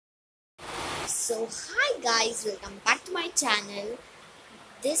So hi guys, welcome back to my channel.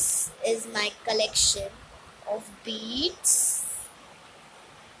 This is my collection of beads.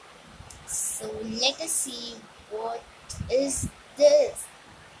 So let us see what is this.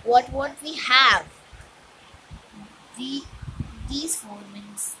 What we have. The these four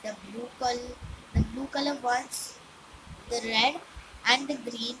means the blue color ones, the red and the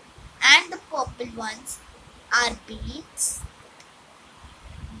green and the purple ones are beads.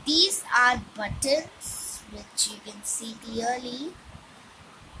 These are buttons which you can see clearly.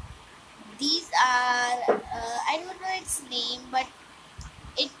 These are I don't know its name, but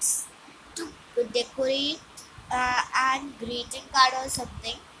it's to decorate and greeting card or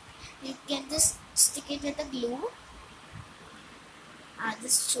something. You can just stick it with a glue. I'll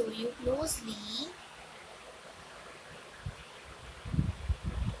just show you closely.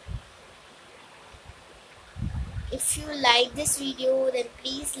 If you like this video, then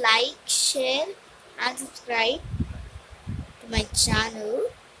please like, share and subscribe to my channel.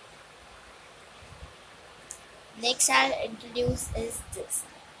 Next I'll introduce is this.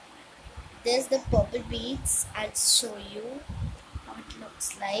 There's the purple beads. I'll show you how it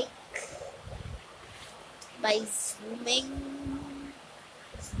looks like by zooming.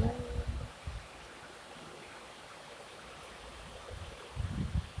 Zoom.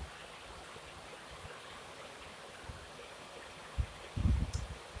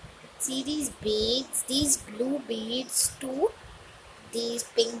 See these beads, these blue beads too, these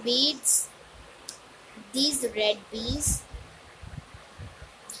pink beads, these red beads,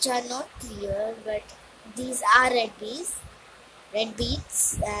 which are not clear, but these are red beads. Red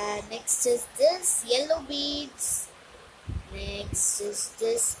beads. Next is this yellow beads. Next is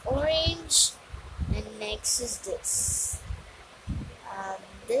this orange, and next is this.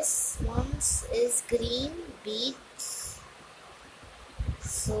 This one's is green beads.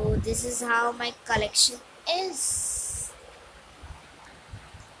 So this is how my collection is.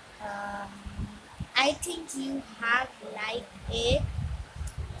 I think you have liked it.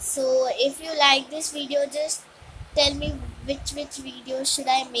 So if you like this video, just tell me which video should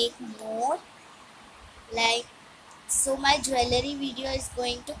I make more. Like, so my jewelry video is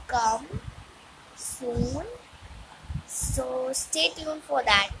going to come soon. So stay tuned for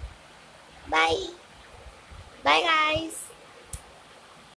that. Bye. Bye guys.